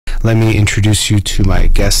Let me introduce you to my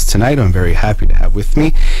guest tonight. I'm very happy to have with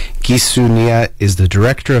me. Gissou Nia is the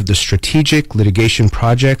director of the Strategic Litigation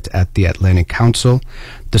Project at the Atlantic Council.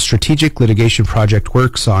 The Strategic Litigation Project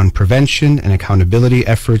works on prevention and accountability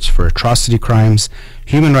efforts for atrocity crimes,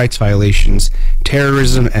 human rights violations,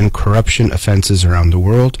 terrorism, and corruption offenses around the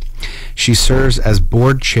world. She serves as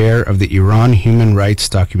board chair of the Iran Human Rights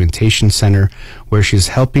Documentation Center, where she is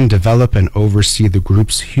helping develop and oversee the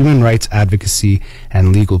group's human rights advocacy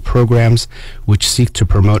and legal programs, which seek to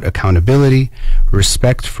promote accountability,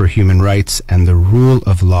 respect for human rights, and the rule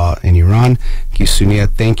of law in Iran. Gissou Nia,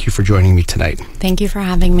 thank you for joining me tonight. Thank you for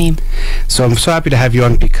having me. So I'm so happy to have you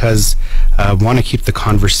on because I want to keep the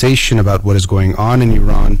conversation about what is going on in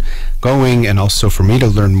Iran going, and also for me to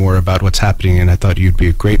learn more about what's happening. And I thought you'd be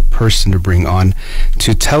a great person to bring on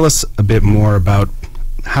to tell us a bit more about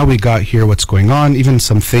how we got here, what's going on, even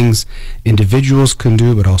some things individuals can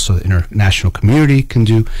do, but also the international community can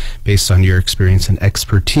do based on your experience and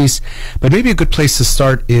expertise. But maybe a good place to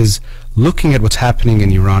start is looking at what's happening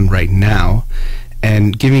in Iran right now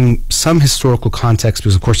and giving some historical context,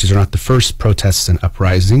 because of course these are not the first protests and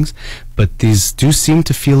uprisings, but these do seem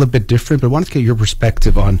to feel a bit different. But I wanted to get your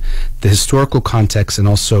perspective on the historical context and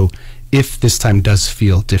also if this time does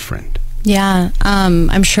feel different. Yeah,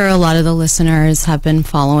 I'm sure a lot of the listeners have been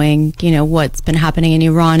following, what's been happening in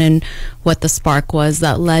Iran and what the spark was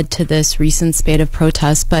that led to this recent spate of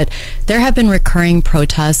protests. But there have been recurring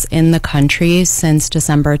protests in the country since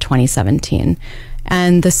December 2017.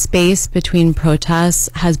 And the space between protests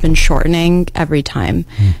has been shortening every time.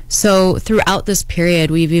 So throughout this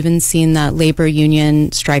period, we've even seen that labor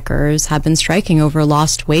union strikers have been striking over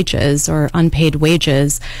lost wages or unpaid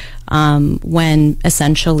wages when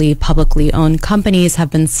essentially publicly owned companies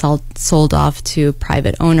have been sold off to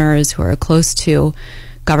private owners who are close to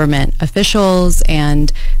government officials,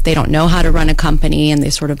 and they don't know how to run a company, and they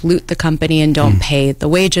sort of loot the company and don't pay the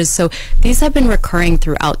wages. So these have been recurring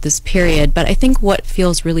throughout this period. But I think what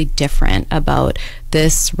feels really different about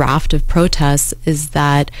this raft of protests is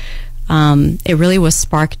that it really was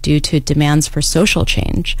sparked due to demands for social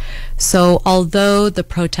change. So although the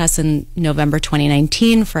protests in November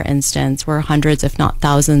 2019, for instance, where hundreds, if not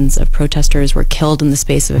thousands, of protesters were killed in the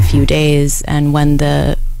space of a few days, and when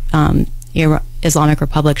the Islamic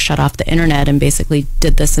Republic shut off the internet and basically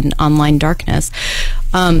did this in online darkness,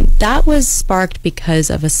 that was sparked because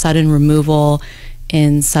of a sudden removal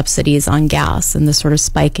in subsidies on gas and the sort of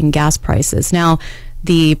spike in gas prices. Now,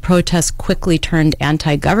 the protests quickly turned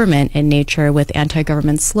anti-government in nature with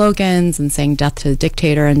anti-government slogans and saying death to the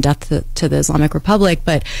dictator and death to the Islamic Republic.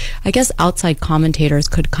 But I guess outside commentators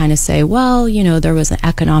could kind of say, well, there was an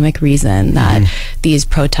economic reason that these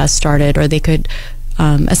protests started, or they could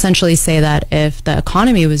essentially say that if the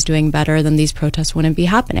economy was doing better, then these protests wouldn't be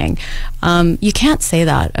happening. You can't say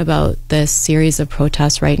that about this series of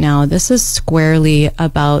protests right now. This is squarely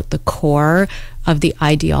about the core of the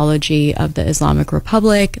ideology of the Islamic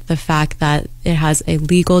Republic, the fact that it has a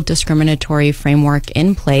legal discriminatory framework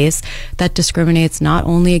in place that discriminates not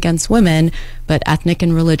only against women, but ethnic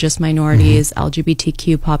and religious minorities,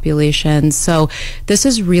 LGBTQ populations. So this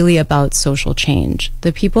is really about social change.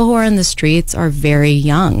 The people who are in the streets are very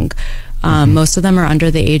young. Most of them are under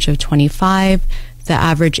the age of 25. The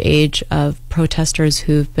average age of protesters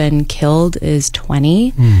who've been killed is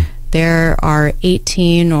 20. There are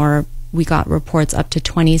 18, or we got reports up to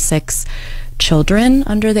 26 children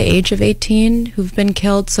under the age of 18 who've been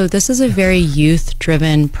killed. So this is a very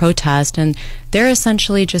youth-driven protest, and they're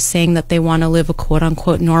essentially just saying that they want to live a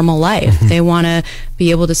quote-unquote normal life. They want to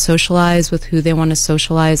be able to socialize with who they want to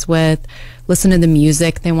socialize with, listen to the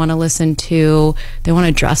music they want to listen to, they want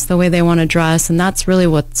to dress the way they want to dress, and that's really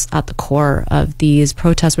what's at the core of these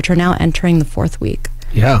protests, which are now entering the fourth week.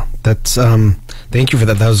 Yeah, that's thank you for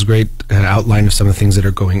that. That was a great outline of some of the things that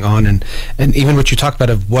are going on, and even what you talked about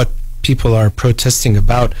of what people are protesting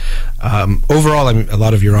about. Overall, a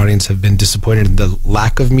lot of your audience have been disappointed in the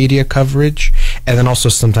lack of media coverage, and then also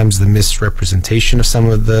sometimes the misrepresentation of some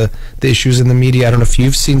of the issues in the media. I don't know if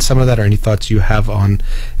you've seen some of that, or any thoughts you have on,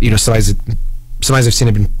 sometimes I've seen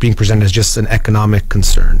it being presented as just an economic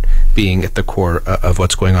concern being at the core of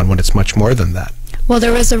what's going on, when it's much more than that. Well,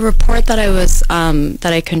 there was a report that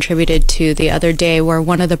I contributed to the other day, where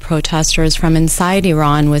one of the protesters from inside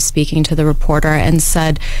Iran was speaking to the reporter and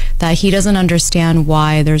said that he doesn't understand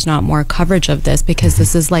why there's not more coverage of this, because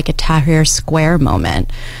this is like a Tahrir Square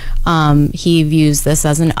moment. He views this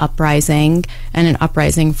as an uprising, and an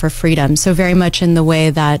uprising for freedom. So very much in the way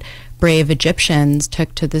that brave Egyptians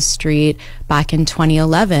took to the street back in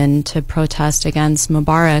 2011 to protest against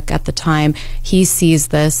Mubarak at the time, he sees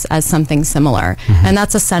this as something similar. And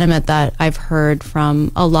that's a sentiment that I've heard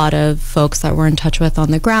from a lot of folks that we're in touch with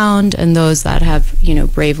on the ground and those that have, you know,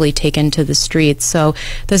 bravely taken to the streets. So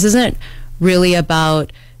this isn't really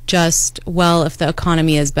about just, well, if the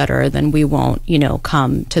economy is better, then we won't, you know,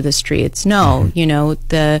 come to the streets. No, you know,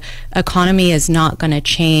 the economy is not going to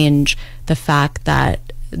change the fact that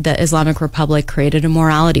the Islamic Republic created a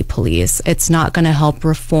morality police. It's not going to help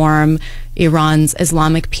reform Iran's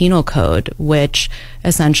Islamic Penal Code, which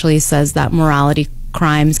essentially says that morality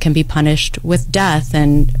crimes can be punished with death,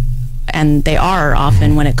 and they are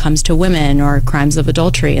often when it comes to women or crimes of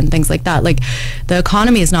adultery and things like that. Like, the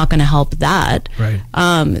economy is not going to help that.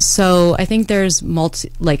 Right. So I think there's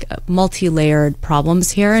multi-layered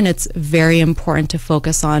problems here, and it's very important to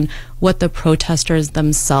focus on what the protesters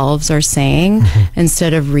themselves are saying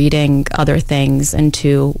instead of reading other things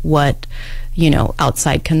into what, you know,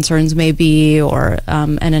 outside concerns may be, or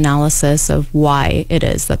an analysis of why it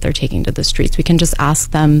is that they're taking to the streets. We can just ask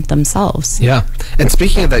them themselves. Yeah. And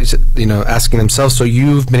speaking of that, you know, asking themselves, so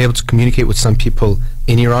you've been able to communicate with some people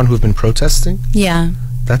in Iran who've been protesting? Yeah.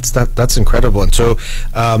 That's incredible. And so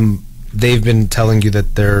they've been telling you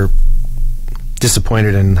that they're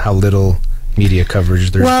disappointed in how little media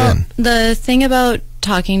coverage there's been. The thing about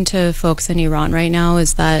talking to folks in Iran right now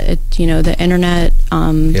is that you know, the internet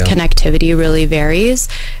connectivity really varies,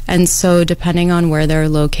 and so depending on where they're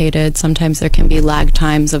located, sometimes there can be lag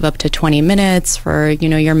times of up to 20 minutes for, you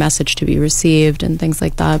know, your message to be received and things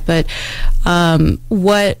like that. But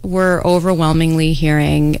what we're overwhelmingly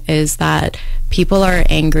hearing is that people are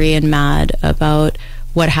angry and mad about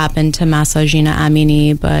what happened to Mahsa Jina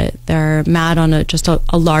Amini, but they're mad on just a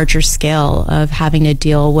larger scale of having to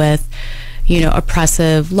deal with, you know,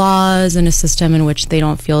 oppressive laws and a system in which they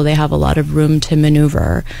don't feel they have a lot of room to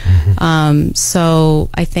maneuver. So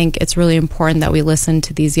I think it's really important that we listen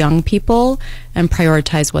to these young people and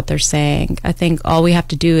prioritize what they're saying. I think all we have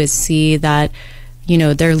to do is see that, you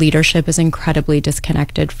know, their leadership is incredibly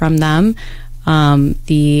disconnected from them.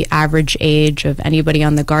 The average age of anybody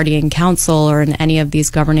on the Guardian Council or in any of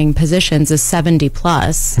these governing positions is 70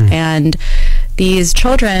 plus. And these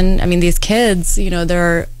children, I mean, these kids, you know,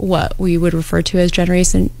 they're what we would refer to as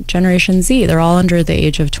Generation Z. They're all under the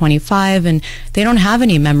age of 25, and they don't have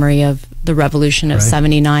any memory of the revolution of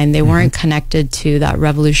 79. They weren't connected to that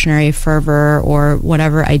revolutionary fervor or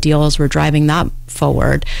whatever ideals were driving that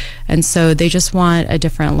forward. And so they just want a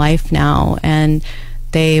different life now, and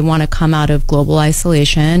they want to come out of global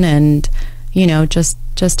isolation and, you know, just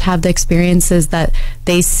have the experiences that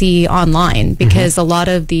they see online, because a lot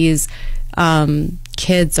of these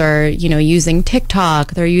kids are, you know, using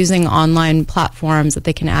TikTok, they're using online platforms that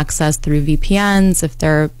they can access through VPNs if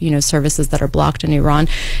they're, you know, services that are blocked in Iran,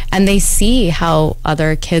 and they see how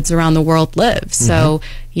other kids around the world live. So,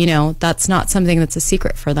 you know, that's not something that's a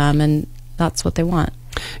secret for them, and that's what they want.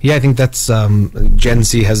 Yeah, I think that's Gen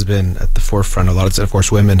Z has been at the forefront. A lot of,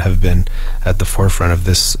 course, women have been at the forefront of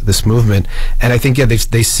this movement, and I think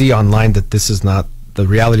they see online that this is not the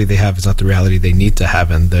reality they have, is not the reality they need to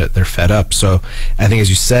have, and they're fed up. So I think, as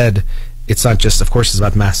you said, it's not just, of course, it's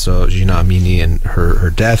about Mahsa Jina Amini and her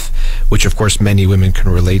death, which of course many women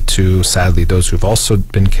can relate to. Sadly, those who've also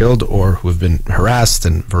been killed or who have been harassed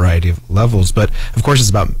in a variety of levels. But of course, it's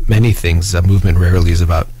about many things. A movement rarely is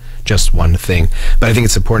about just one thing. But I think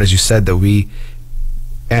it's important, as you said, that we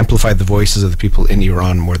amplify the voices of the people in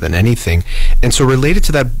Iran more than anything. And so, related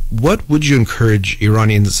to that, what would you encourage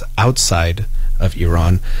Iranians outside of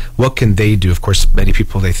Iran? What can they do? Of course, many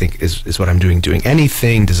people, they think, is what I'm doing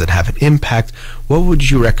anything? Does it have an impact? What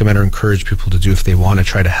would you recommend or encourage people to do if they want to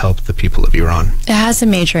try to help the people of Iran? It has a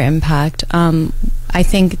major impact. I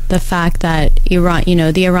think the fact that Iran, you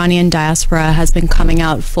know, the Iranian diaspora has been coming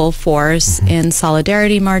out full force in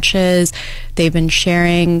solidarity marches. They've been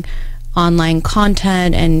sharing online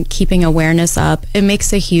content and keeping awareness up. It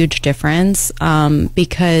makes a huge difference,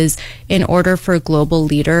 because in order for global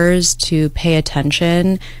leaders to pay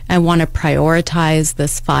attention and want to prioritize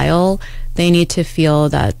this file, they need to feel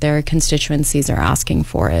that their constituencies are asking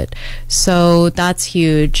for it. So that's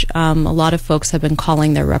huge. A lot of folks have been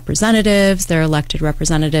calling their representatives, their elected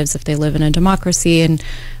representatives, if they live in a democracy, and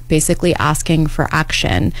basically asking for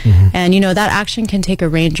action. And, that action can take a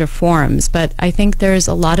range of forms, but I think there's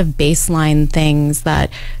a lot of baseline things that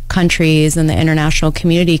countries and the international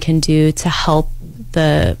community can do to help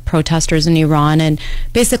the protesters in Iran and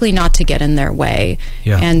basically not to get in their way.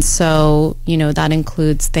 And so, that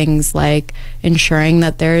includes things like ensuring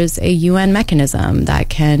that there's a UN mechanism that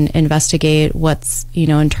can investigate what's,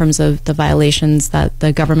 in terms of the violations that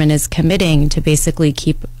the government is committing, to basically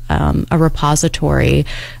keep a repository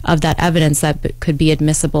of that evidence that could be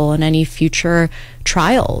admissible in any future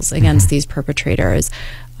trials against these perpetrators.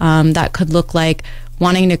 That could look like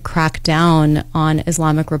wanting to crack down on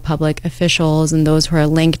Islamic Republic officials and those who are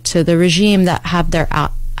linked to the regime that have their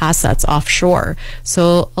assets offshore.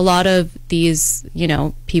 So a lot of these,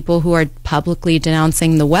 people who are publicly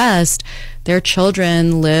denouncing the West, their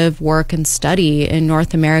children live, work, and study in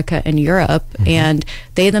North America and Europe, and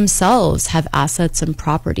they themselves have assets and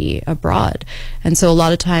property abroad. And so a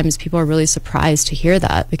lot of times people are really surprised to hear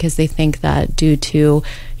that, because they think that due to,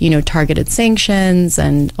 targeted sanctions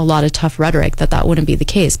and a lot of tough rhetoric, that wouldn't be the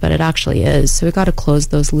case, but it actually is. So we've got to close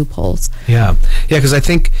those loopholes. Yeah, because I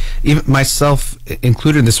think even myself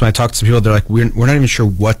included in this, when I talk to some people, they're like, we're not even sure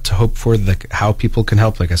what to hope for, like how people can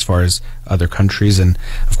help, like as far as other countries. And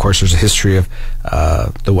of course there's a history of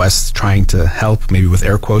the West trying to help, maybe with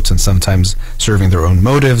air quotes, and sometimes serving their own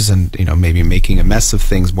motives and maybe making a mess of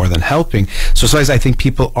things more than helping. So I think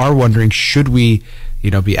people are wondering, should we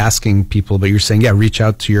be asking people, but you're saying, reach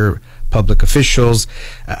out to your public officials.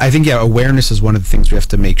 I think, awareness is one of the things we have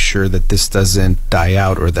to make sure that this doesn't die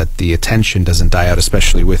out, or that the attention doesn't die out,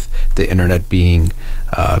 especially with the internet being,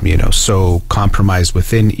 so compromised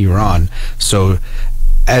within Iran. So,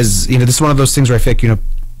 as this is one of those things where I feel like,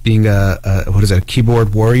 being a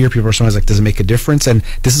keyboard warrior, people are sometimes like, does it make a difference? And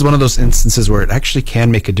this is one of those instances where it actually can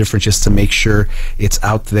make a difference, just to make sure it's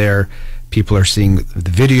out there. People are seeing the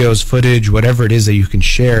videos, footage, whatever it is that you can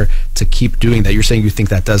share, to keep doing that. You're saying you think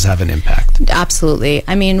that does have an impact? Absolutely.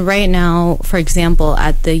 I mean, right now, for example,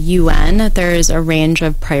 at the UN, there's a range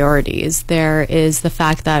of priorities. There is the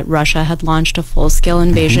fact that Russia had launched a full-scale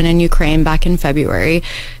invasion in Ukraine back in February.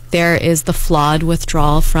 There is the flawed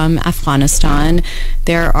withdrawal from Afghanistan.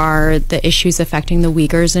 There are the issues affecting the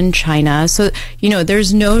Uyghurs in China. So,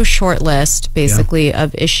 there's no short list, basically,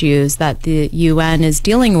 of issues that the UN is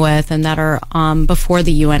dealing with and that are before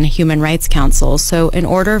the UN Human Rights Council. So in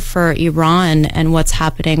order for Iran and what's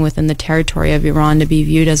happening within the territory of Iran to be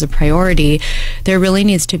viewed as a priority, there really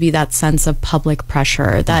needs to be that sense of public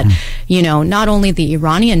pressure that, not only the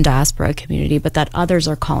Iranian diaspora community, but that others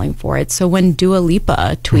are calling for it. So when Dua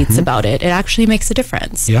Lipa tweets about it, it actually makes a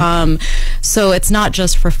difference. So it's not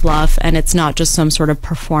just for fluff, and it's not just some sort of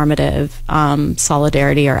performative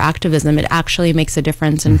solidarity or activism. It actually makes a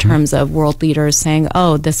difference in terms of world leaders saying,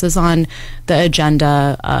 oh, this is on the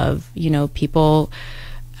agenda of, people,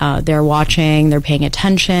 they're watching, they're paying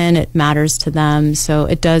attention, it matters to them. So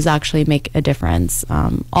it does actually make a difference.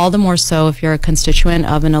 All the more so if you're a constituent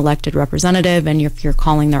of an elected representative and if you're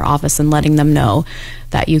calling their office and letting them know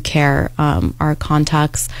that you care. Our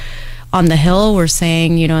contacts on the Hill were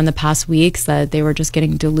saying, in the past weeks that they were just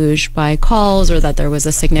getting deluged by calls, or that there was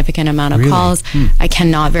a significant amount of calls. I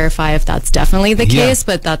cannot verify if that's definitely the case,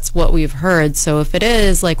 but that's what we've heard. So if it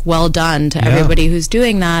is, well done to everybody who's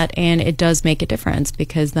doing that, and it does make a difference,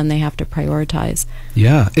 because then they have to prioritize.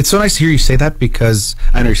 Yeah, it's so nice to hear you say that, because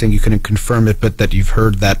I know you're saying you couldn't confirm it, but that you've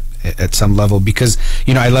heard that at some level, because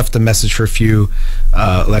I left a message for a few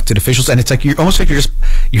elected officials, and it's like you're almost like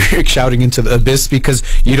you're shouting into the abyss, because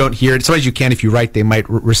you don't hear it. Sometimes you can, if you write, they might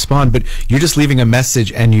respond, but you're just leaving a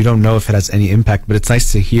message and you don't know if it has any impact. But it's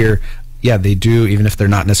nice to hear, they do, even if they're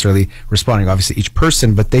not necessarily responding, obviously each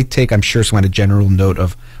person, but they take, I'm sure, some kind of general note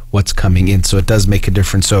of what's coming in. So it does make a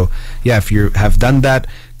difference. So if you have done that,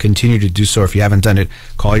 continue to do so. If you haven't done it,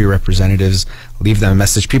 call your representatives, leave them a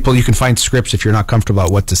message. People, you can find scripts if you're not comfortable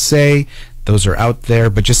about what to say. Those are out there,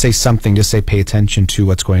 but just say something. Just say, pay attention to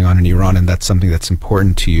what's going on in Iran, and that's something that's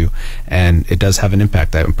important to you, and it does have an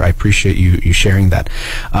impact. I appreciate you sharing that.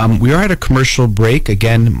 We are at a commercial break.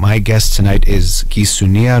 Again, my guest tonight is Gissou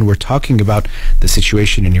Nia, and we're talking about the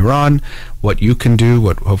situation in Iran, what you can do,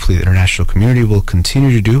 what hopefully the international community will continue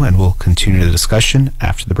to do, and we'll continue the discussion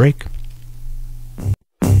after the break.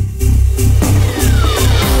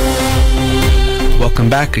 Welcome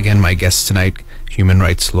back. Again, my guest tonight, human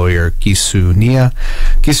rights lawyer Gissou Nia.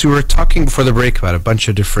 Gissou, we were talking before the break about a bunch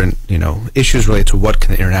of different, issues related to what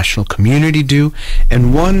can the international community do,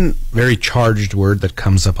 and one very charged word that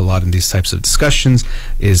comes up a lot in these types of discussions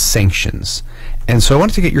is sanctions. And so I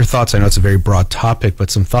wanted to get your thoughts. I know it's a very broad topic, but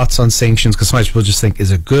some thoughts on sanctions, because sometimes people just think,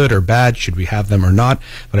 is it good or bad? Should we have them or not?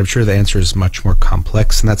 But I'm sure the answer is much more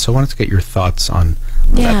complex than that. So I wanted to get your thoughts on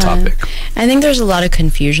that topic. I think there's a lot of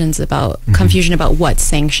confusion about what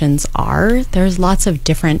sanctions are. There's lots of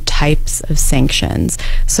different types of sanctions.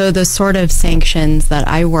 So the sort of sanctions that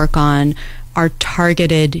I work on are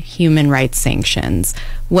targeted human rights sanctions.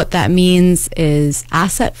 What that means is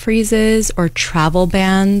asset freezes or travel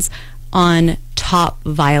bans on top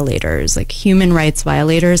violators, like human rights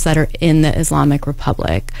violators that are in the Islamic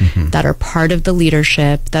Republic, that are part of the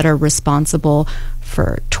leadership, that are responsible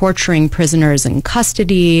for torturing prisoners in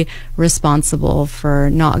custody, responsible for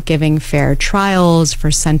not giving fair trials,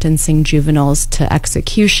 for sentencing juveniles to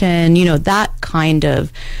execution, that kind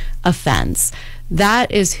of offense.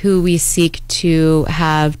 That is who we seek to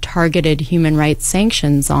have targeted human rights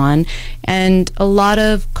sanctions on. And a lot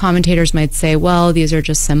of commentators might say, well, these are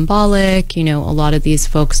just symbolic. A lot of these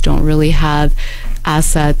folks don't really have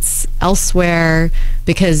assets elsewhere,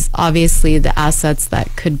 because obviously the assets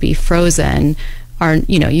that could be frozen are,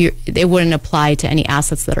 they wouldn't apply to any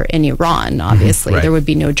assets that are in Iran, obviously. There would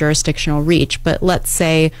be no jurisdictional reach. But let's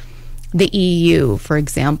say the EU, for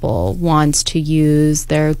example, wants to use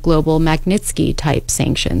their global Magnitsky type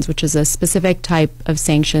sanctions, which is a specific type of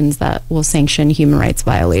sanctions that will sanction human rights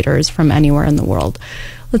violators from anywhere in the world.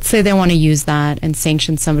 Let's say they want to use that and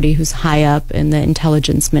sanction somebody who's high up in the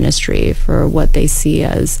intelligence ministry for what they see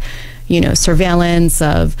as, surveillance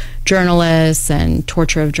of journalists and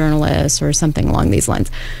torture of journalists or something along these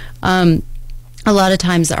lines. A lot of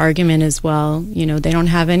times the argument is, well, they don't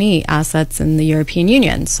have any assets in the European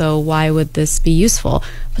Union, so why would this be useful?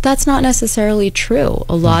 But that's not necessarily true.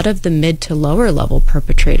 A lot of the mid to lower level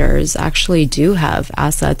perpetrators actually do have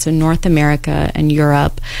assets in North America and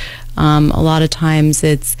Europe. A lot of times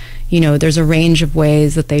it's, there's a range of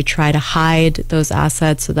ways that they try to hide those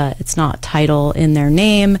assets so that it's not title in their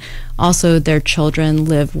name. Also, their children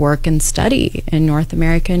live, work, and study in North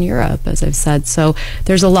America and Europe, as I've said. So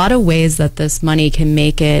there's a lot of ways that this money can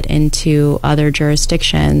make it into other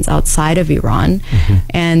jurisdictions outside of Iran.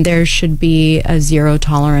 And there should be a zero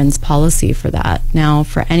tolerance policy for that. Now,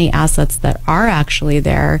 for any assets that are actually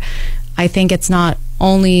there, I think it's not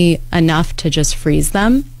only enough to just freeze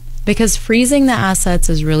them, because freezing the assets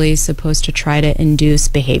is really supposed to try to induce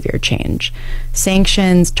behavior change.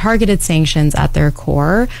 Sanctions, targeted sanctions at their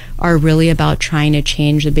core, are really about trying to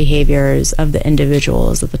change the behaviors of the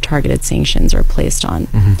individuals that the targeted sanctions are placed on.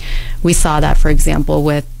 We saw that, for example,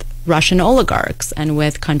 with Russian oligarchs and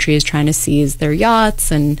with countries trying to seize their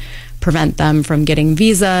yachts and prevent them from getting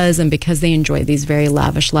visas, and because they enjoy these very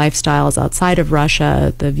lavish lifestyles outside of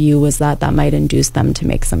Russia, the view was that that might induce them to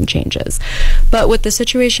make some changes. But with the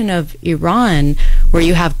situation of Iran, where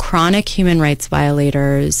you have chronic human rights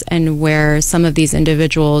violators and where some of these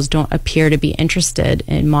individuals don't appear to be interested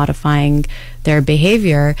in modifying their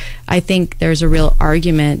behavior, I think there's a real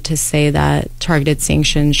argument to say that targeted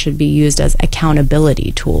sanctions should be used as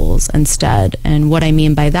accountability tools instead. And what I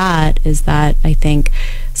mean by that is that I think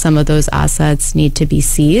some of those assets need to be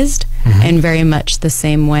seized in very much the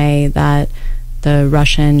same way that the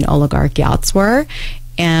Russian oligarch yachts were.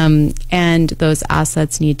 And those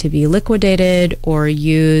assets need to be liquidated or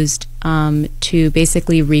used to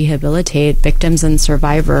basically rehabilitate victims and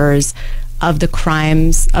survivors of the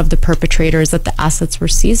crimes of the perpetrators that the assets were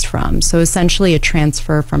seized from. So essentially a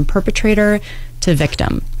transfer from perpetrator to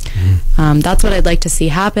victim. That's what I'd like to see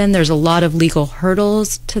happen. There's a lot of legal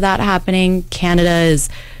hurdles to that happening. Canada is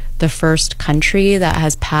the first country that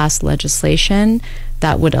has passed legislation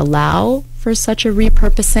that would allow for such a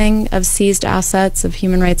repurposing of seized assets of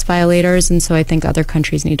human rights violators, and so I think other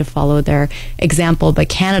countries need to follow their example. But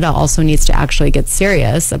Canada also needs to actually get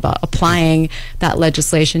serious about applying that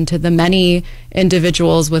legislation to the many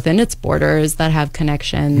individuals within its borders that have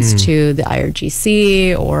connections to the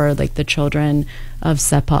IRGC or like the children of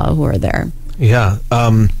SEPA who are there. Yeah.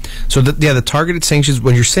 So the targeted sanctions,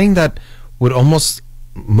 when you're saying that, would almost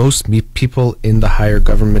most people in the higher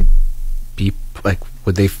government be like,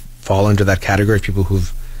 would they fall under that category of people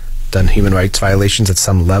who've done human rights violations at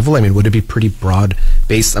some level? I mean, would it be pretty broad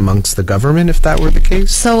based amongst the government if that were the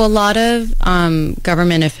case? So a lot of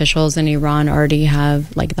government officials in Iran already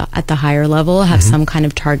have, like at the higher level, have some kind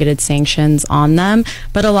of targeted sanctions on them.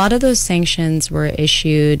 But a lot of those sanctions were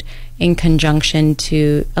issued in conjunction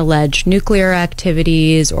to alleged nuclear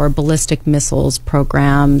activities or ballistic missiles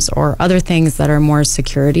programs or other things that are more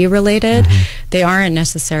security related. They aren't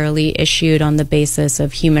necessarily issued on the basis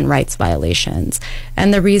of human rights violations.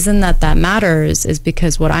 And the reason that that matters is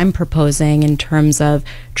because what I'm proposing in terms of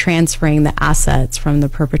transferring the assets from the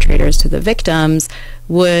perpetrators to the victims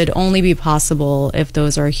would only be possible if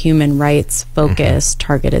those are human rights focused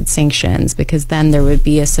targeted sanctions, because then there would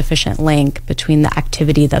be a sufficient link between the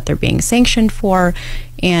activity that they're being sanctioned for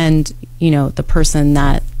and, the person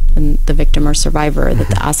that, and the victim or survivor that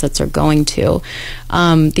the assets are going to.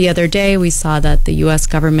 The other day we saw that the U.S.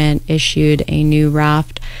 government issued a new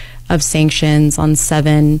raft of sanctions on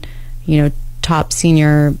 7, top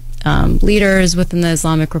senior leaders within the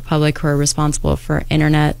Islamic Republic who are responsible for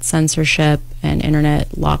internet censorship and internet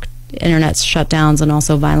shutdowns and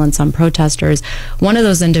also violence on protesters. One of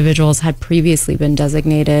those individuals had previously been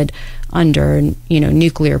designated under,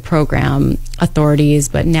 nuclear program authorities,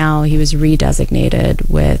 but now he was redesignated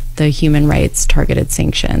with the human rights targeted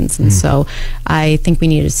sanctions. And so I think we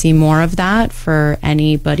need to see more of that for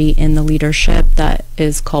anybody in the leadership that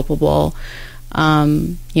is culpable,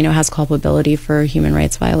 has culpability for human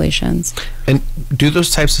rights violations. And do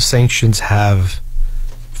those types of sanctions have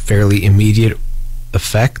fairly immediate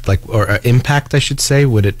effect, or impact, I should say?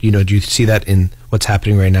 Would it, do you see that in what's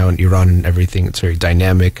happening right now in Iran and everything? It's very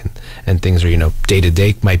dynamic and things are, day to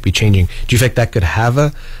day might be changing. Do you think that could have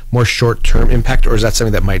a more short-term impact, or is that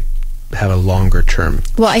something that might have a longer term?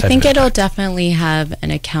 Well, I think it'll definitely have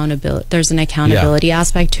an accountability. There's an accountability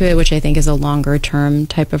aspect to it, which I think is a longer term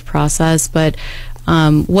type of process. But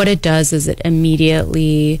what it does is it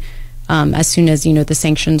immediately, as soon as the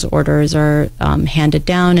sanctions orders are handed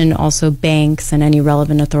down, and also banks and any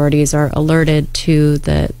relevant authorities are alerted to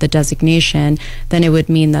the designation, then it would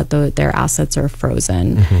mean that their assets are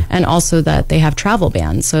frozen, and also that they have travel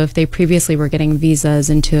bans. So if they previously were getting visas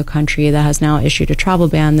into a country that has now issued a travel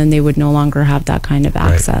ban, then they would no longer have that kind of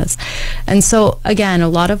access. And so again, a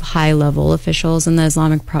lot of high level officials in the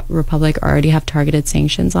Islamic Republic already have targeted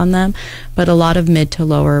sanctions on them, but a lot of mid to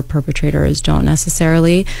lower perpetrators don't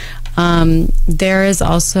necessarily. There is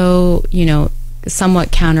also, somewhat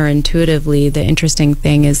counterintuitively, the interesting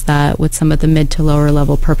thing is that with some of the mid to lower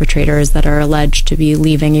level perpetrators that are alleged to be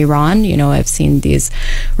leaving Iran, I've seen these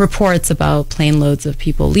reports about plane loads of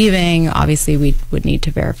people leaving. Obviously, we would need to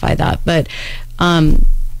verify that. But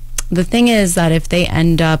the thing is that if they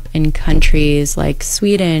end up in countries like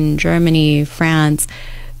Sweden, Germany, France,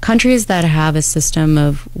 countries that have a system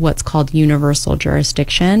of what's called universal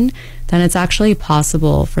jurisdiction, then it's actually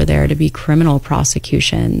possible for there to be criminal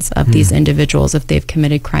prosecutions of these individuals if they've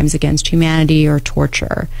committed crimes against humanity or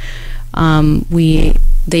torture.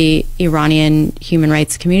 The Iranian human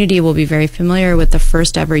rights community will be very familiar with the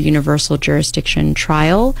first ever universal jurisdiction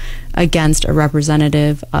trial against a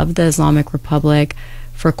representative of the Islamic Republic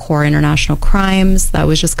for core international crimes that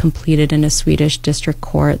was just completed in a Swedish district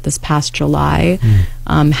court this past July.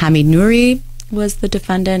 Hamid Nouri was the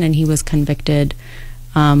defendant, and he was convicted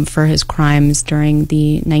for his crimes during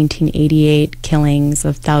the 1988 killings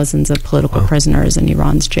of thousands of political prisoners in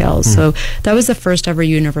Iran's jails. So that was the first ever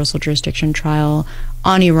universal jurisdiction trial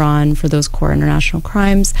on Iran for those core international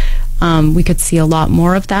crimes. We could see a lot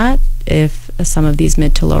more of that if some of these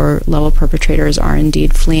mid to lower level perpetrators are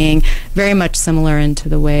indeed fleeing, very much similar into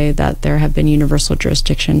the way that there have been universal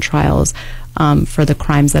jurisdiction trials for the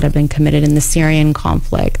crimes that have been committed in the Syrian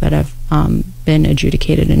conflict that have been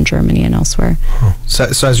adjudicated in Germany and elsewhere.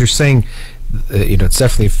 So as you're saying, it's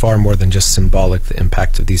definitely far more than just symbolic, the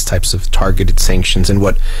impact of these types of targeted sanctions, and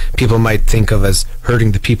what people might think of as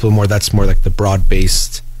hurting the people more, that's more like the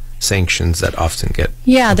broad-based sanctions that often get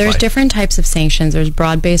applied. There's different types of sanctions. There's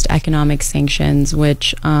broad-based economic sanctions,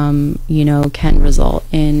 which can result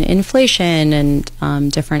in inflation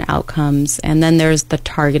and different outcomes. And then there's the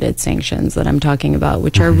targeted sanctions that I'm talking about,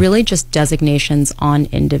 which are really just designations on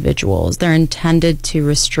individuals. They're intended to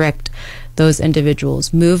restrict those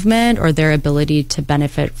individuals' movement or their ability to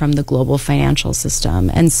benefit from the global financial system.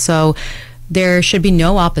 And so there should be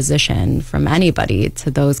no opposition from anybody to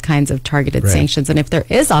those kinds of targeted sanctions. And if there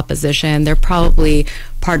is opposition, they're probably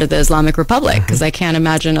part of the Islamic Republic, because I can't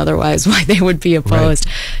imagine otherwise why they would be opposed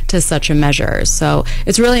to such a measure. So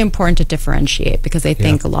it's really important to differentiate, because I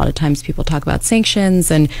think a lot of times people talk about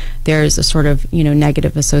sanctions and there's a sort of,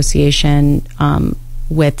 negative association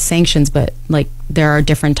with sanctions, but there are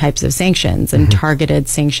different types of sanctions, and targeted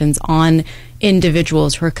sanctions on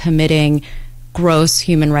individuals who are committing gross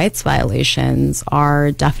human rights violations are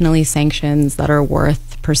definitely sanctions that are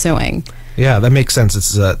worth pursuing. Yeah, that makes sense.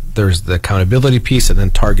 It's there's the accountability piece, and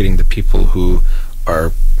then targeting the people who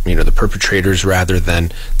are, the perpetrators, rather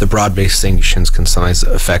than the broad-based sanctions can sometimes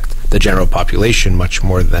affect the general population much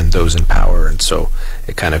more than those in power, and so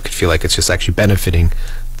it kind of could feel like it's just actually benefiting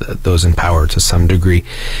those in power to some degree.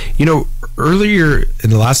 Earlier in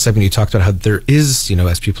the last segment, you talked about how there is,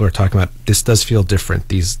 as people are talking about, this does feel different,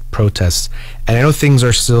 these protests. And I know things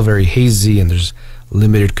are still very hazy and there's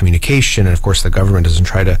limited communication, and of course the government doesn't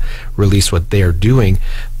try to release what they are doing.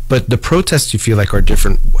 But the protests, you feel like, are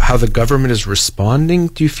different. How the government is responding,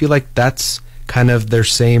 do you feel like that's kind of the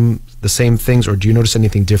same things, or do you notice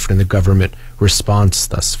anything different in the government response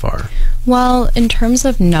thus far? Well, in terms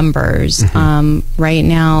of numbers, right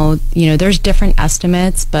now, there's different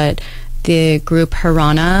estimates, but the group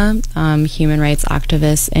Harana, human rights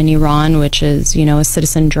activists in Iran, which is, a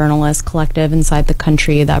citizen journalist collective inside the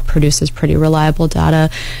country that produces pretty reliable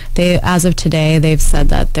data. As of today, they've said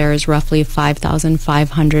that there's roughly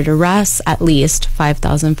 5,500 arrests, at least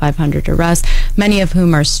 5,500 arrests, many of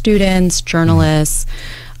whom are students, journalists,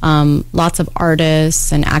 lots of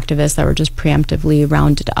artists and activists that were just preemptively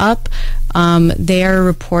rounded up. They are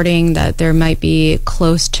reporting that there might be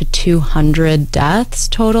close to 200 deaths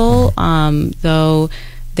total, though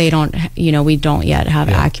they don't, we don't yet have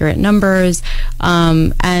accurate numbers.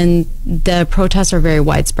 And the protests are very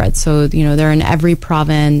widespread. So, they're in every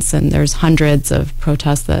province, and there's hundreds of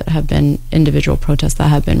protests that have been, individual protests that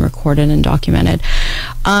have been recorded and documented.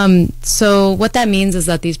 So what that means is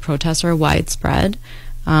that these protests are widespread.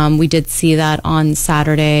 We did see that on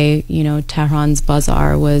Saturday, Tehran's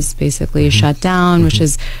bazaar was basically shut down, which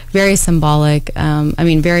is very symbolic.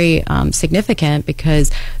 Very significant,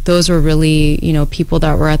 because those were really, people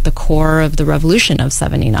that were at the core of the revolution of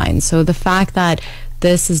 '79. So the fact that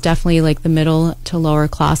this is definitely like the middle to lower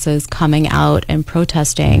classes coming out and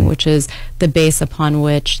protesting, which is the base upon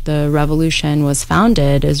which the revolution was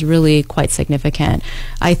founded, is really quite significant.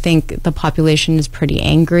 I think the population is pretty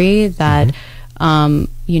angry that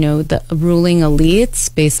the ruling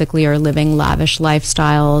elites basically are living lavish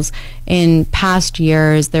lifestyles. In past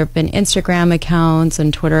years, there have been Instagram accounts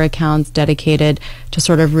and Twitter accounts dedicated to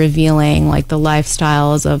sort of revealing like the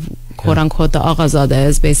lifestyles of quote unquote the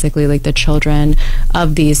Aghazadehs, basically like the children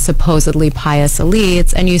of these supposedly pious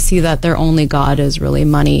elites, and you see that their only god is really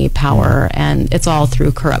money, power, and it's all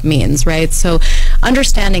through corrupt means, right? So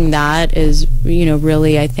understanding that is,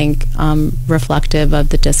 really, I think, reflective of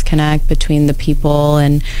the disconnect between the people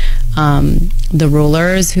and the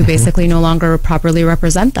rulers who basically no longer properly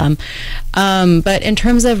represent them. But in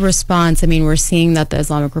terms of response, we're seeing that the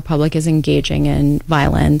Islamic Republic is engaging in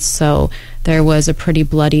violence. So there was a pretty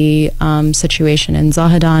bloody situation in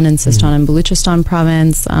Zahedan and Sistan and Baluchistan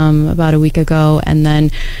province about a week ago. And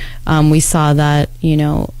then we saw that,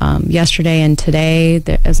 yesterday and today,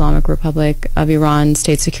 the Islamic Republic of Iran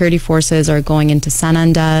state security forces are going into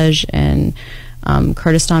Sanandaj and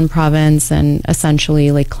Kurdistan province and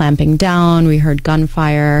essentially like clamping down. We heard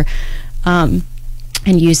gunfire and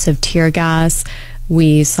use of tear gas.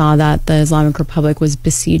 We saw that the Islamic Republic was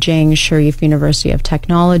besieging Sharif University of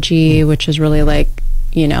Technology, which is really like,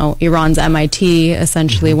 Iran's MIT,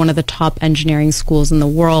 essentially one of the top engineering schools in the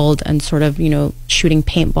world, and sort of, shooting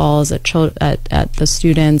paintballs at the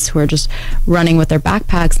students who are just running with their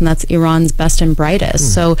backpacks, and that's Iran's best and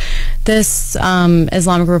brightest. So this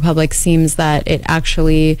Islamic Republic seems that it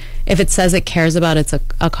actually, if it says it cares about its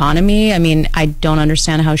economy, I don't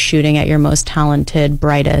understand how shooting at your most talented,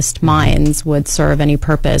 brightest minds would serve any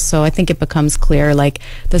purpose. So I think it becomes clear, like,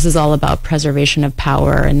 this is all about preservation of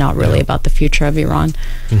power and not really about the future of Iran.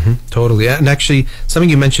 Totally. And actually, something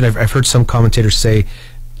you mentioned, I've heard some commentators say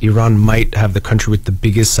Iran might have the country with the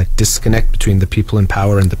biggest disconnect between the people in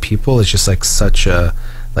power and the people. It's just such a,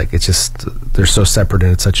 it's just, they're so separate,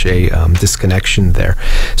 and it's such a disconnection there.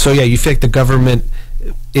 So yeah, you feel like the government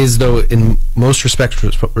is, though, in most respects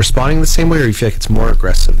responding the same way, or you feel like it's more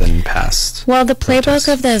aggressive than in past? Well, the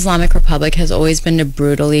playbook of the Islamic Republic has always been to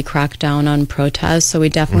brutally crack down on protests. So we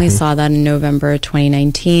definitely saw that in November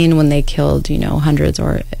 2019 when they killed, hundreds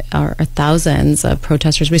or thousands of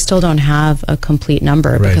protesters. We still don't have a complete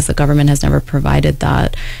number because the government has never provided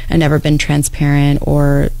that and never been transparent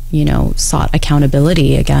or sought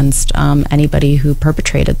accountability against anybody who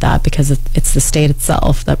perpetrated that, because it's the state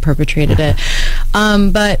itself that perpetrated it.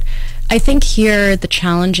 But I think here the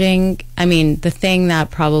the thing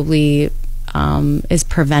that probably is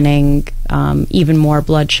preventing even more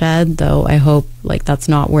bloodshed, though I hope that's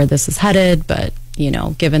not where this is headed, but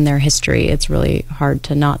given their history, it's really hard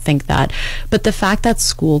to not think that. But the fact that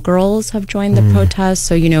schoolgirls have joined the protests,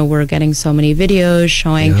 so we're getting so many videos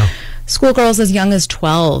showing schoolgirls as young as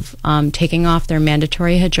 12 taking off their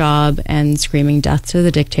mandatory hijab and screaming death to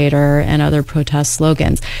the dictator and other protest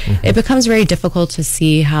slogans. It becomes very difficult to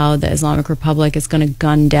see how the Islamic Republic is going to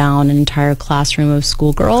gun down an entire classroom of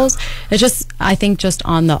schoolgirls. It's just, I think, just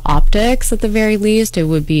on the optics at the very least, it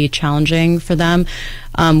would be challenging for them.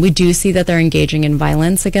 We do see that they're engaging in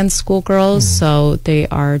violence against schoolgirls, so they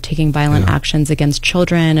are taking violent actions against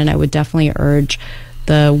children, and I would definitely urge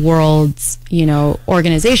the world's,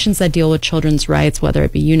 organizations that deal with children's rights, whether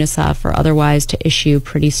it be UNICEF or otherwise, to issue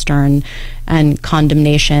pretty stern and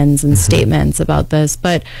condemnations and statements about this.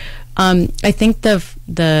 But I think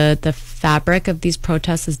the fabric of these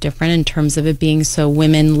protests is different in terms of it being so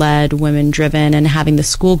women-led, women-driven, and having the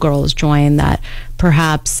schoolgirls join, that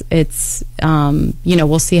perhaps it's,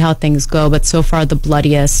 we'll see how things go. But so far, the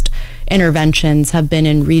bloodiest interventions have been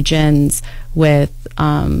in regions with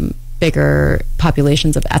bigger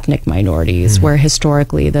populations of ethnic minorities, where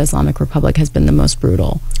historically the Islamic Republic has been the most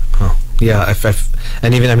brutal. Oh, yeah,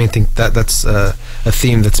 and even I think that's a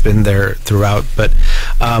theme that's been there throughout. But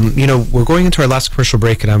we're going into our last commercial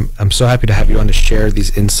break, and I'm so happy to have you on to share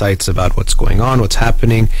these insights about what's going on, what's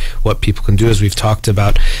happening, what people can do, as we've talked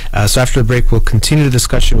about. So after the break, we'll continue the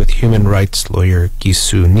discussion with human rights lawyer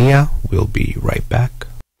Gissou Nia. We'll be right back.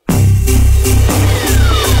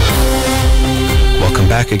 Welcome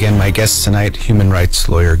back again. My guest tonight, human rights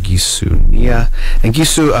lawyer Gissou Nia. And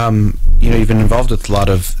Gissou, you've been involved with a lot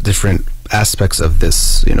of different aspects of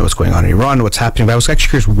this, what's going on in Iran, what's happening. But I was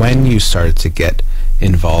actually curious when you started to get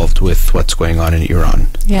involved with what's going on in Iran.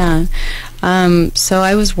 Yeah. So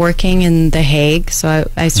I was working in The Hague. So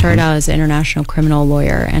I started out as an international criminal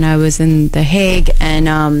lawyer, and I was in The Hague,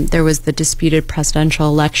 and there was the disputed presidential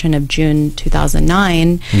election of June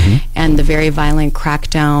 2009, and the very violent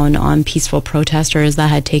crackdown on peaceful protesters that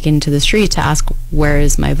had taken to the street to ask, where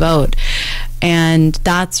is my vote? And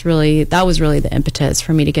that was really the impetus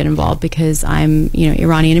for me to get involved, because I'm,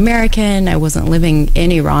 Iranian American. I wasn't living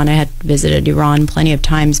in Iran. I had visited Iran plenty of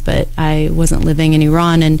times, but I wasn't living in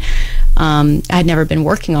Iran, and I had never been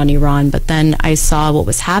working on Iran. But then I saw what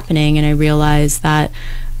was happening, and I realized that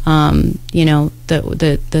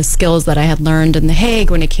the skills that I had learned in The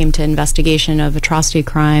Hague when it came to investigation of atrocity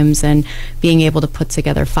crimes and being able to put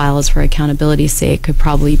together files for accountability's sake could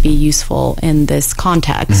probably be useful in this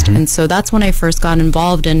context. And so that's when I first got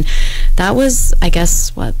involved, and that was, I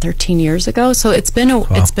guess, 13 years ago. So it's been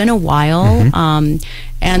a while.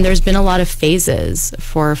 And there's been a lot of phases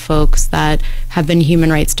for folks that have been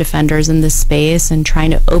human rights defenders in this space, and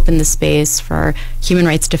trying to open the space for human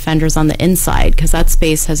rights defenders on the inside, because that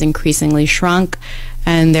space has increasingly shrunk,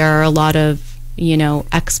 and there are a lot of,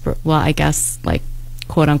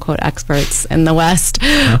 quote unquote experts in the West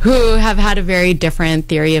who have had a very different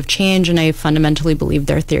theory of change, and I fundamentally believe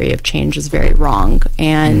their theory of change is very wrong,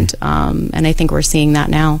 and I think we're seeing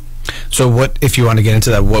that now. So what, if you want to get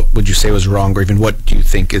into that, what would you say was wrong, or even what do you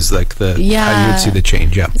think is like how you would see the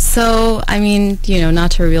change? Yeah. So,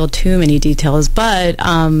 not to reveal too many details, but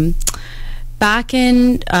back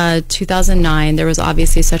in 2009, there was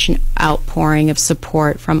obviously such an outpouring of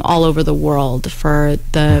support from all over the world for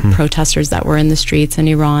the protesters that were in the streets in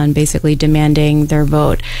Iran, basically demanding their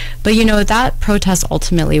vote. But, that protest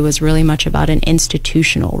ultimately was really much about an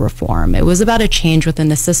institutional reform. It was about a change within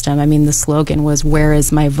the system. The slogan was, "Where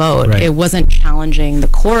is my vote?" Right. It wasn't challenging the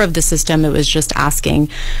core of the system. It was just asking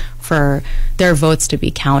for their votes to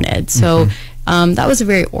be counted. So that was a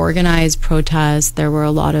very organized protest. There were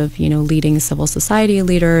a lot of, leading civil society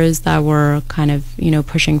leaders that were kind of,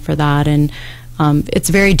 pushing for that. And it's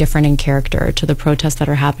very different in character to the protests that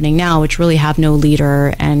are happening now, which really have no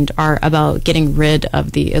leader and are about getting rid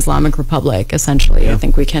of the Islamic Republic, essentially. Yeah. I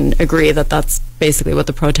think we can agree that that's basically what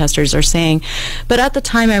the protesters are saying. But at the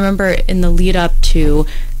time, I remember in the lead up to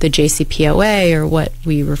the JCPOA, or what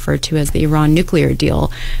we refer to as the Iran nuclear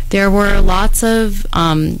deal, there were lots of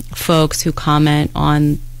folks who comment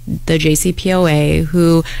on the JCPOA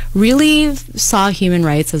who really saw human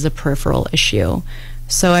rights as a peripheral issue.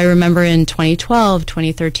 So I remember in 2012,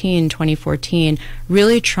 2013, 2014,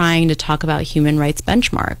 really trying to talk about human rights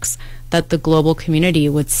benchmarks that the global community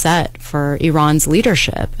would set for Iran's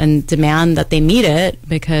leadership and demand that they meet it,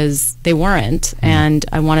 because they weren't. And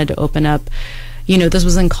I wanted to open up, this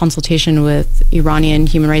was in consultation with Iranian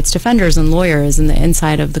human rights defenders and lawyers in the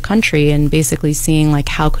inside of the country, and basically seeing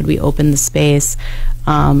how could we open the space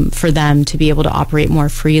for them to be able to operate more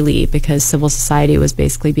freely, because civil society was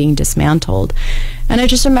basically being dismantled. And I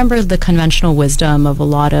just remember the conventional wisdom of a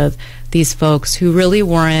lot of these folks who really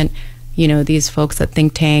weren't, these folks at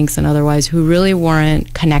think tanks and otherwise, who really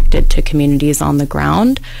weren't connected to communities on the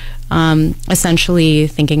ground, essentially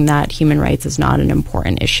thinking that human rights is not an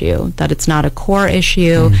important issue, that it's not a core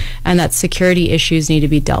issue, and that security issues need to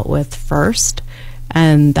be dealt with first,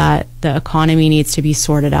 and that the economy needs to be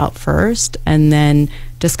sorted out first, and then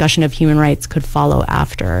discussion of human rights could follow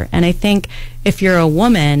after. And I think if you're a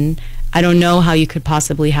woman, I don't know how you could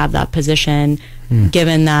possibly have that position,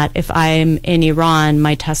 given that if I'm in Iran,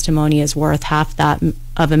 my testimony is worth half that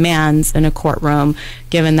of a man's in a courtroom,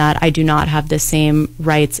 given that I do not have the same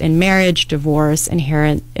rights in marriage, divorce,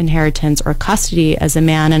 inheritance, or custody as a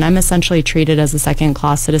man, and I'm essentially treated as a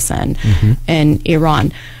second-class citizen in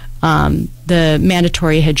Iran. The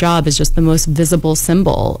mandatory hijab is just the most visible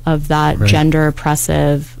symbol of that gender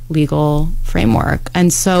oppressive legal framework.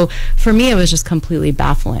 And so for me, it was just completely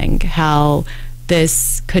baffling how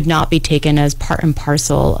this could not be taken as part and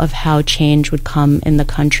parcel of how change would come in the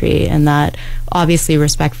country, and that obviously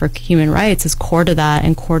respect for human rights is core to that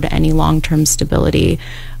and core to any long-term stability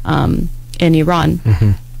in Iran.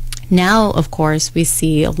 Now, of course, we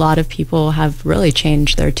see a lot of people have really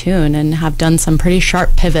changed their tune and have done some pretty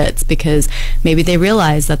sharp pivots, because maybe they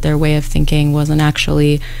realized that their way of thinking wasn't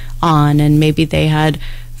actually on, and maybe they had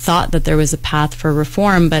thought that there was a path for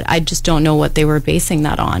reform, but I just don't know what they were basing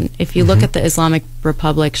that on. If you look at the Islamic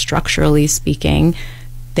Republic, structurally speaking,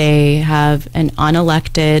 they have an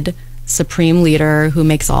unelected supreme leader who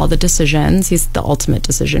makes all the decisions. He's the ultimate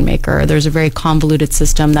decision maker. There's a very convoluted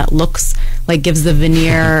system that looks like, gives the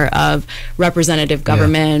veneer of representative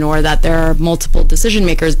government, or that there are multiple decision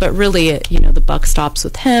makers, but really, the buck stops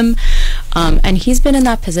with him. And he's been in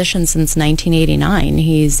that position since 1989.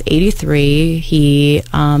 He's 83. He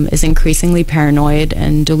is increasingly paranoid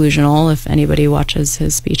and delusional. If anybody watches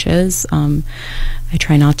his speeches, I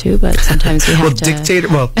try not to, but sometimes we have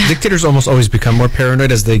to. Dictators almost always become more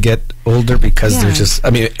paranoid as they get older, because they're just,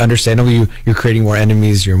 understandably, you're creating more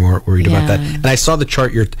enemies, you're more worried about that. And I saw the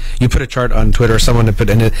chart, you put a chart on Twitter, or someone had put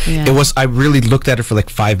in it. It was, I really looked at it for like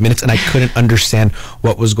 5 minutes, and I couldn't understand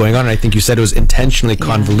what was going on. And I think you said it was intentionally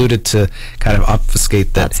convoluted to kind of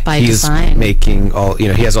obfuscate that he's making all, he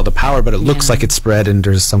has all the power, but it looks like it's spread and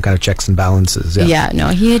there's some kind of checks and balances. No,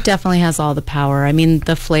 he definitely has all the power. I mean,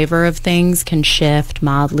 the flavor of things can shift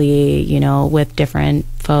mildly, with different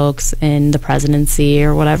folks in the presidency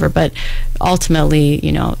or whatever, but ultimately,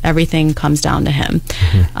 everything comes down to him,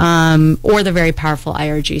 or the very powerful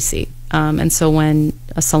IRGC. And so when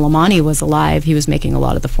Soleimani was alive, he was making a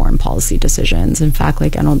lot of the foreign policy decisions. In fact, I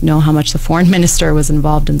don't know how much the foreign minister was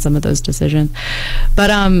involved in some of those decisions. But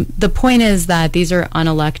the point is that these are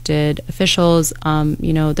unelected officials.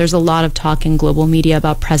 There's a lot of talk in global media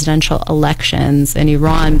about presidential elections in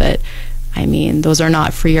Iran, but those are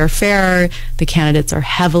not free or fair. The candidates are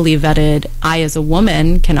heavily vetted. I, as a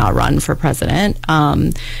woman, cannot run for president.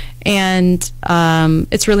 And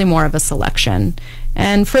it's really more of a selection.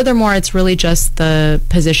 And furthermore, it's really just the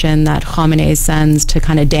position that Khamenei sends to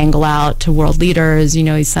kind of dangle out to world leaders.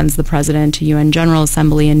 He sends the president to UN General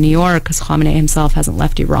Assembly in New York, because Khamenei himself hasn't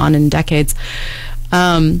left Iran in decades.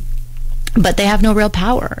 But they have no real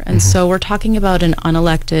power. And so we're talking about an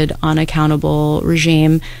unelected, unaccountable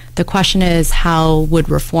regime. The question is, how would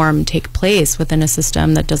reform take place within a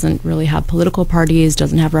system that doesn't really have political parties,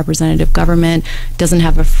 doesn't have representative government, doesn't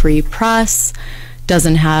have a free press,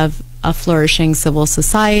 doesn't have a flourishing civil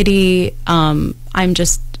society? I'm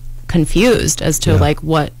just confused as to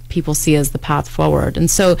what people see as the path forward.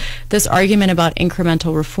 And so this argument about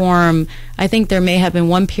incremental reform, I think there may have been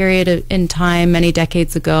one period in time many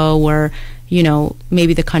decades ago where,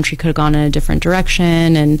 maybe the country could have gone in a different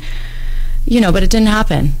direction, and but it didn't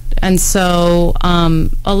happen. And so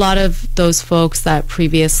a lot of those folks that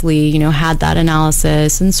previously, had that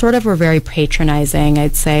analysis and sort of were very patronizing,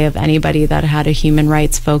 I'd say, of anybody that had a human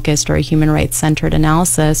rights focused or a human rights centered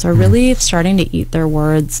analysis, are really starting to eat their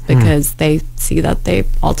words, because they see that they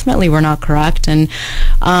ultimately were not correct, and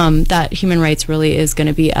that human rights really is going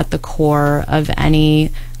to be at the core of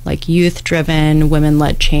any youth-driven,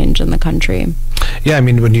 women-led change in the country. Yeah,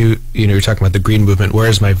 when you're talking about the Green Movement, where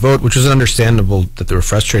is my vote, which was understandable that they were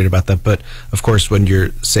frustrated about that, but of course when you're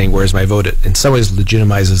saying where is my vote, it in some ways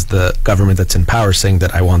legitimizes the government that's in power, saying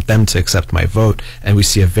that I want them to accept my vote, and we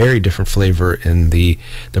see a very different flavor in the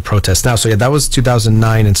protest now. So that was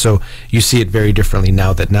 2009, and so you see it very differently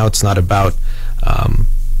now, that now it's not about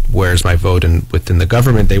where's my vote, and within the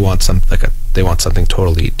government they want something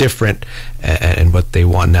totally different, and what they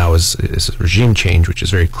want now is regime change, which is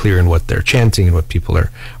very clear in what they're chanting and what people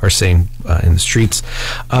are saying in the streets.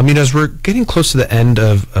 As we're getting close to the end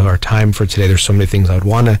of our time for today, there's so many things I would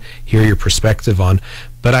want to hear your perspective on,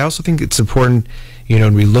 but I also think it's important,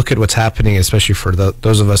 when we look at what's happening, especially for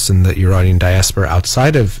those of us in the Iranian diaspora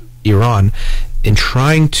outside of Iran, in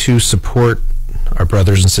trying to support our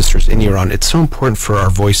brothers and sisters in Iran, it's so important for our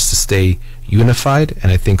voice to stay unified.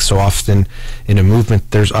 And I think so often in a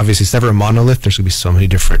movement, there's obviously, it's never a monolith. There's going to be so many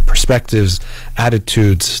different perspectives,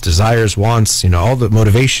 attitudes, desires, wants, all the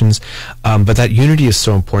motivations, but that unity is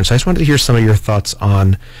so important. So I just wanted to hear some of your thoughts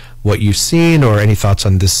on what you've seen, or any thoughts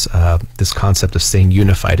on this this concept of staying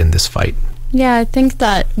unified in this fight. Yeah, I think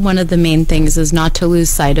that one of the main things is not to lose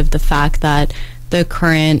sight of the fact that the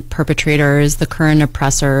current perpetrators, the current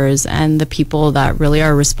oppressors, and the people that really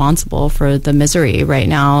are responsible for the misery right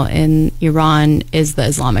now in Iran is the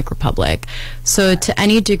Islamic Republic. So to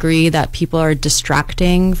any degree that people are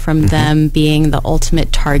distracting from them being the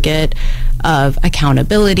ultimate target of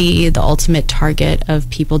accountability, the ultimate target of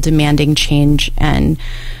people demanding change and,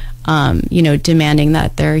 demanding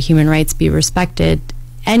that their human rights be respected,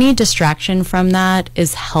 any distraction from that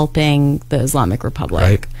is helping the Islamic Republic.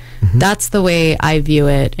 Right. That's the way I view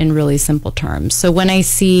it in really simple terms. So when I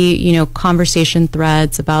see, conversation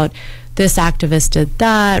threads about this activist did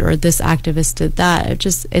that or this activist did that,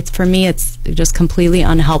 for me, it's just completely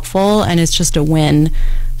unhelpful, and it's just a win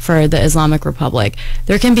for the Islamic Republic.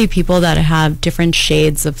 There can be people that have different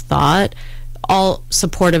shades of thought, all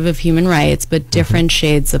supportive of human rights, but different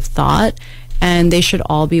shades of thought, and they should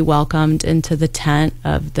all be welcomed into the tent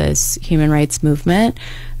of this human rights movement.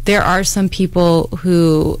 There are some people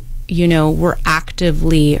who, were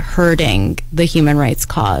actively hurting the human rights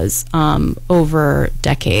cause over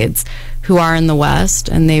decades, who are in the West,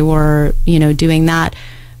 and they were, doing that.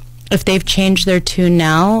 If they've changed their tune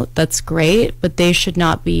now, that's great, but they should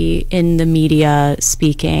not be in the media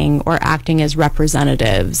speaking or acting as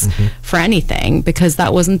representatives for anything, because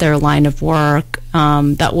that wasn't their line of work.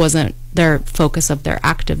 That wasn't their focus of their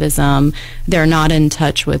activism. They're not in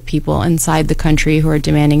touch with people inside the country who are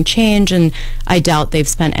demanding change, and I doubt they've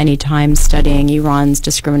spent any time studying Iran's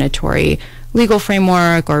discriminatory legal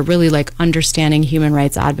framework or really understanding human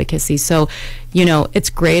rights advocacy. So, it's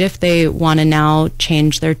great if they want to now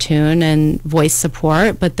change their tune and voice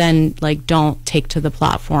support, but then don't take to the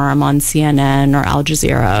platform on CNN or Al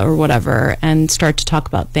Jazeera or whatever and start to talk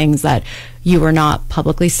about things that you were not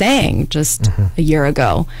publicly saying just a year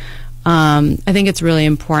ago. I think it's really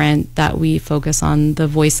important that we focus on the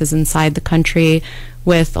voices inside the country.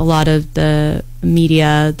 With a lot of the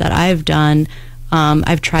media that I've done,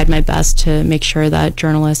 I've tried my best to make sure that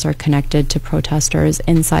journalists are connected to protesters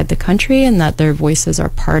inside the country and that their voices are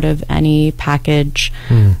part of any package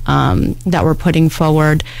that we're putting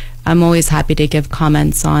forward. I'm always happy to give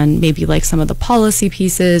comments on maybe some of the policy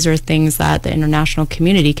pieces or things that the international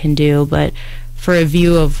community can do, but for a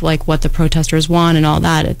view of what the protesters want and all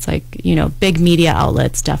that, it's big media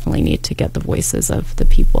outlets definitely need to get the voices of the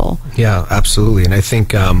people. Yeah, absolutely. And I think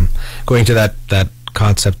going to that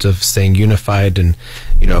concept of staying unified, and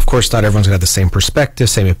of course not everyone's gonna have the same perspective,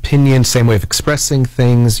 same opinion, same way of expressing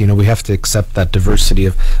things. We have to accept that diversity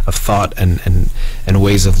of thought and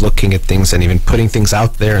ways of looking at things and even putting things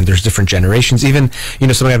out there. And there's different generations. Even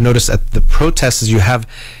something I've noticed at the protests is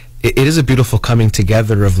it is a beautiful coming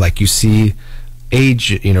together of you see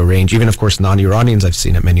age range, even of course non-Iranians. I've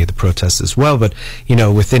seen at many of the protests as well, but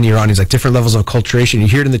within Iranians, different levels of acculturation. You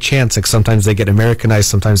hear it in the chants, sometimes they get Americanized,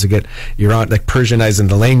 sometimes they get Persianized in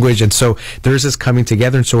the language, and so there's this coming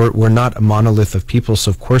together. And so we're not a monolith of people,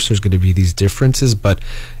 so of course there's going to be these differences, but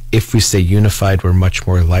if we stay unified, we're much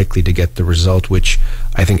more likely to get the result which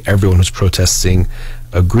I think everyone who's protesting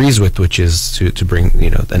agrees with, which is to bring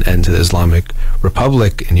an end to the Islamic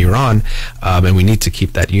Republic in Iran, and we need to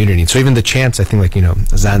keep that unity. So even the chants, I think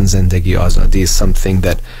Zan Zendegi Azadi is something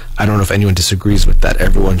that I don't know if anyone disagrees with that.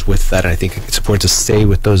 Everyone's with that, and I think it's important to stay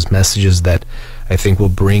with those messages that I think will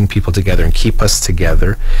bring people together and keep us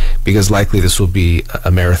together, because likely this will be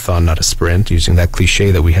a marathon, not a sprint, using that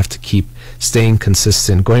cliche that we have to keep staying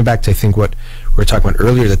consistent. Going back to I think what we were talking about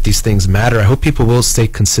earlier, that these things matter. I hope people will stay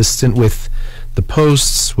consistent with the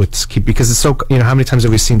posts, because it's so, how many times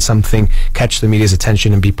have we seen something catch the media's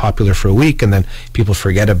attention and be popular for a week, and then people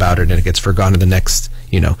forget about it and it gets forgotten, and the next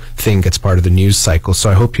thing gets part of the news cycle. So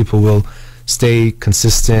I hope people will stay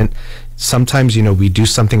consistent. Sometimes we do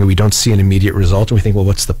something and we don't see an immediate result, and we think, well,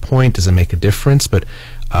 what's the point? Does it make a difference? But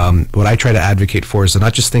what I try to advocate for is to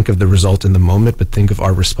not just think of the result in the moment, but think of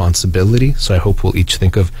our responsibility. So I hope we'll each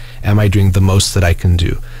think of, am I doing the most that I can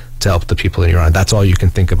do to help the people in Iran? That's all you can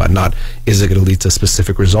think about. Not, is it going to lead to a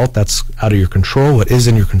specific result? That's out of your control. What is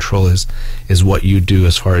in your control is what you do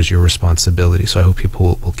as far as your responsibility. So I hope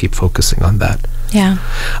people will keep focusing on that. Yeah.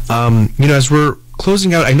 As we're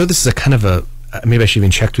closing out, I know this is a kind of a, maybe I should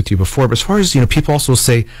even checked with you before, but as far as, people also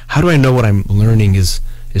say, how do I know what I'm learning is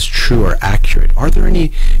true or accurate? Are there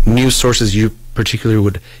any news sources you particularly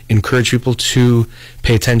would encourage people to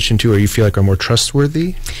pay attention to, or you feel are more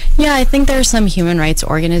trustworthy? Yeah, I think there are some human rights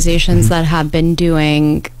organizations that have been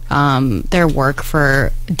doing their work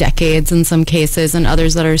for decades in some cases, and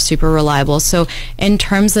others that are super reliable. So in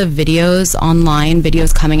terms of videos online,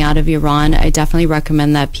 videos coming out of Iran, I definitely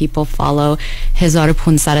recommend that people follow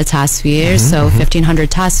 1500 Tasvir, so 1500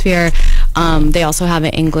 Tasvir. They also have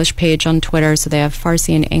an English page on Twitter, so they have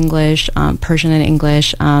Farsi and English, Persian and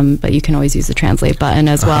English, but you can always use the translate button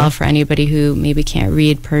as well for anybody who maybe can't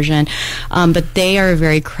read Persian. But they are a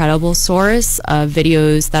very credible source of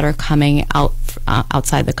videos that are coming out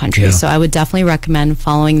outside the country. So I would definitely recommend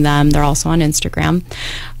following them. They're also on Instagram.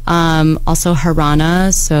 Also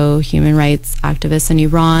Harana, so human rights activists in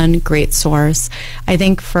Iran, great source. I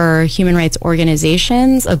think for human rights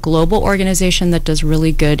organizations, a global organization that does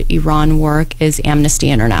really good Iran work is Amnesty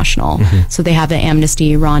International. So they have an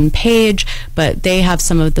Amnesty Iran page, but they have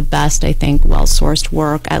some of the best, I think, well-sourced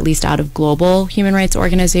work, at least out of global human rights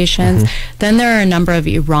organizations. Then there are a number of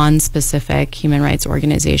Iran-specific human rights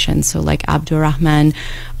organizations, so like Abdurrahman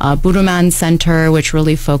Buruman Center, which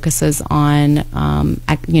really focuses on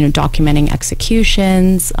documenting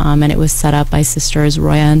executions, and it was set up by sisters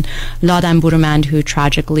Royan Ladan Buruman, who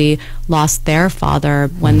tragically lost their father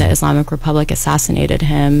when the Islamic Republic assassinated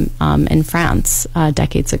him in France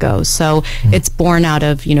decades ago. So it's born out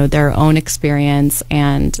of their own experience,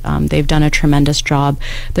 and they've done a tremendous job.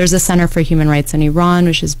 There's a Center for Human Rights in Iran,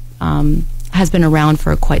 which is has been around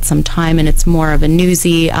for quite some time, and it's more of a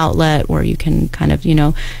newsy outlet where you can kind of,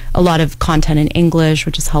 a lot of content in English,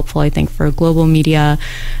 which is helpful, I think, for global media.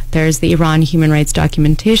 There's the Iran Human Rights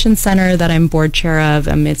Documentation Center that I'm board chair of.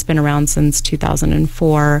 It's been around since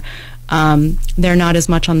 2004. They're not as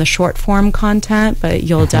much on the short form content, but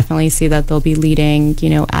you'll definitely see that they'll be leading,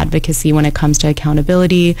 advocacy when it comes to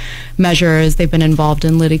accountability measures. They've been involved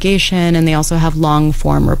in litigation, and they also have long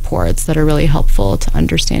form reports that are really helpful to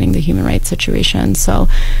understanding the human rights situation. So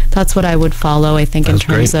that's what I would follow, I think, in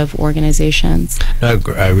terms of organizations. No,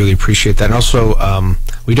 I really appreciate that. And also,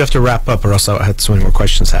 we do have to wrap up, or else I had so many more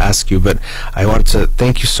questions to ask you, but I wanted to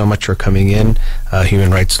thank you so much for coming in,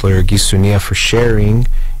 human rights lawyer Gissou Nia, for sharing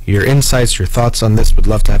your insights, your thoughts on this. Would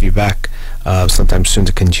love to have you back sometime soon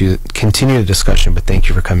to continue the discussion, but thank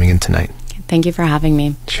you for coming in tonight. Thank you for having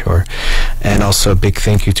me. Sure. And also a big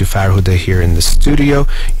thank you to Farid Holakouee here in the studio.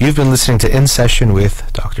 You've been listening to In Session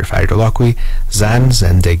with Dr. Farid Holakouee, Zan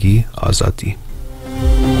Zendegi Azadi.